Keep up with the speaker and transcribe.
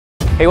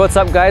Hey, what's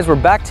up guys? We're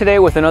back today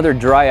with another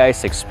dry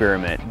ice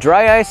experiment.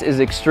 Dry ice is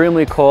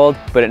extremely cold,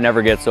 but it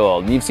never gets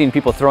old. You've seen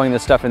people throwing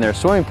this stuff in their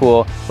swimming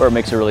pool where it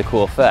makes a really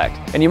cool effect.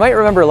 And you might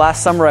remember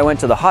last summer I went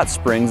to the hot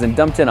springs and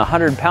dumped in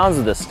 100 pounds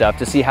of this stuff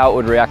to see how it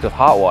would react with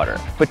hot water.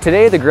 But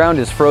today the ground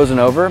is frozen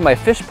over, my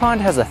fish pond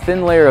has a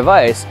thin layer of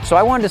ice, so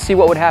I wanted to see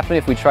what would happen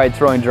if we tried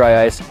throwing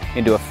dry ice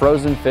into a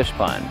frozen fish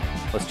pond.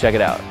 Let's check it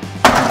out.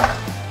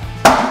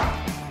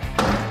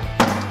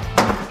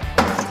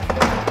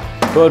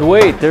 But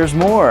wait, there's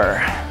more.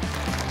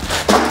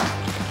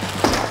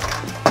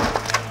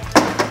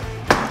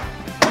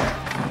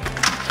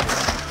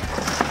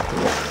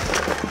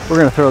 We're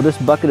gonna throw this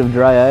bucket of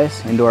dry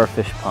ice into our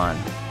fish pond.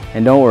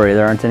 And don't worry,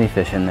 there aren't any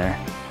fish in there.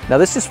 Now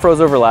this just froze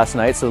over last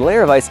night, so the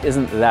layer of ice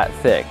isn't that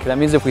thick. That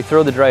means if we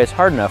throw the dry ice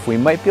hard enough, we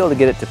might be able to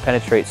get it to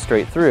penetrate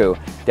straight through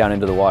down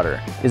into the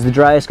water. Is the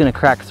dry ice gonna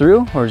crack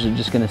through, or is it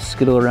just gonna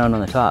skittle around on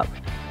the top?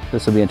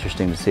 This will be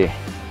interesting to see.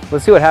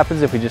 Let's see what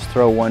happens if we just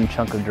throw one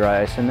chunk of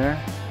dry ice in there.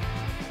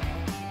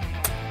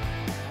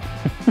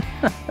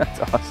 That's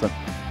awesome.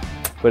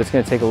 But it's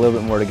gonna take a little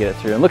bit more to get it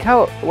through. And look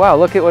how, wow,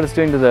 look at what it's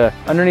doing to the,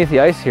 underneath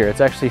the ice here.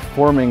 It's actually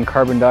forming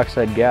carbon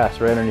dioxide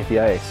gas right underneath the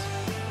ice.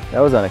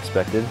 That was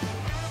unexpected.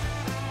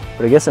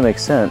 But I guess it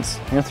makes sense.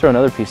 I'm gonna throw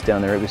another piece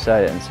down there right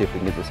beside it and see if we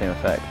can get the same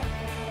effect.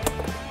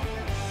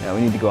 Now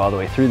we need to go all the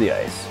way through the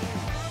ice.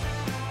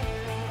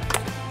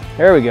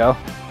 There we go.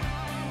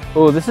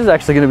 Oh, this is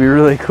actually gonna be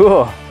really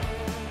cool.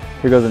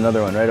 Here goes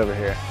another one right over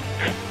here.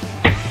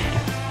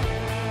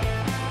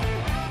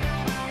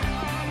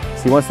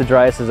 See, once the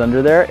dry ice is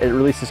under there, it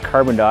releases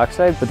carbon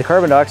dioxide, but the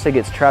carbon dioxide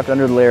gets trapped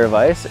under the layer of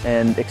ice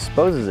and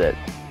exposes it.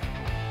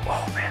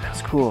 Oh man,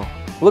 that's cool.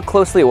 Look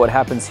closely at what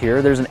happens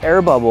here. There's an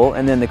air bubble,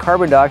 and then the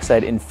carbon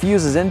dioxide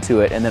infuses into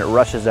it, and then it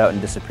rushes out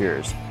and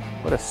disappears.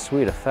 What a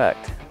sweet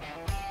effect.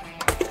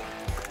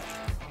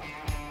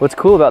 What's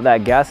cool about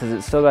that gas is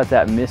it's still got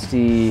that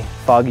misty,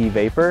 foggy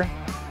vapor.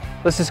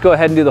 Let's just go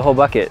ahead and do the whole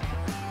bucket.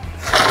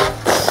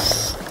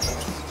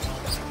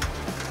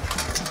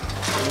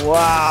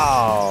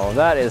 Wow,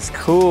 that is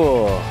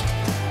cool.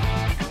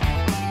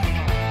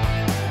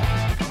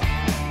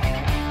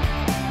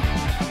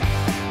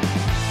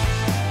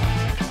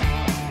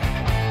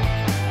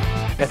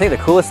 I think the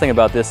coolest thing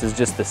about this is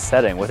just the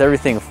setting. With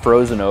everything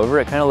frozen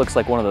over, it kind of looks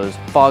like one of those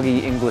foggy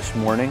English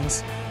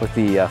mornings with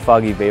the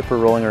foggy vapor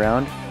rolling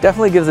around.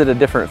 Definitely gives it a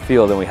different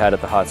feel than we had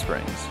at the hot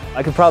springs.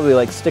 I could probably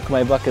like stick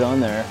my bucket on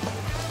there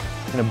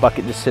and a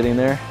bucket just sitting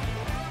there.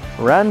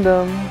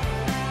 Random.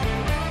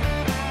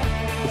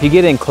 If you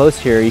get in close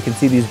here, you can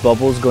see these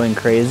bubbles going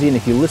crazy, and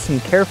if you listen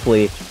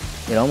carefully,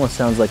 it almost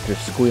sounds like they're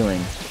squealing.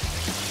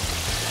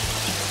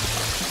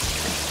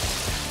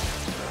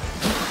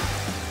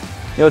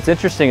 You know what's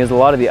interesting is a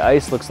lot of the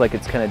ice looks like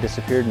it's kind of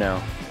disappeared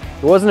now.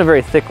 It wasn't a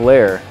very thick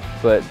layer,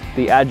 but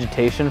the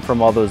agitation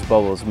from all those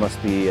bubbles must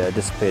be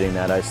dissipating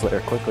that ice layer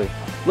quickly.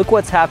 Look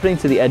what's happening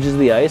to the edges of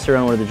the ice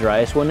around where the dry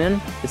ice went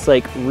in. It's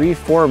like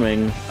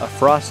reforming a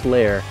frost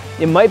layer.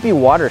 It might be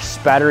water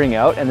spattering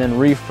out and then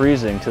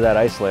refreezing to that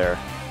ice layer.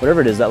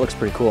 Whatever it is, that looks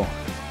pretty cool.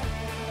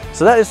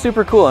 So that is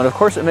super cool, and of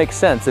course it makes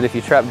sense that if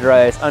you trap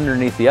dry ice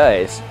underneath the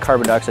ice,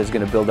 carbon dioxide is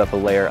going to build up a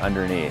layer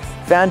underneath.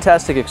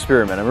 Fantastic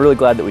experiment. I'm really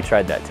glad that we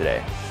tried that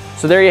today.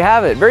 So there you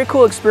have it. Very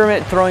cool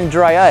experiment throwing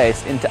dry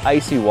ice into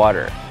icy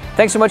water.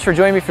 Thanks so much for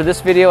joining me for this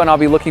video, and I'll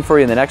be looking for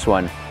you in the next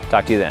one.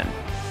 Talk to you then.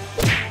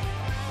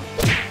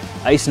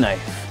 Ice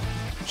knife.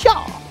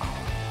 Shaw!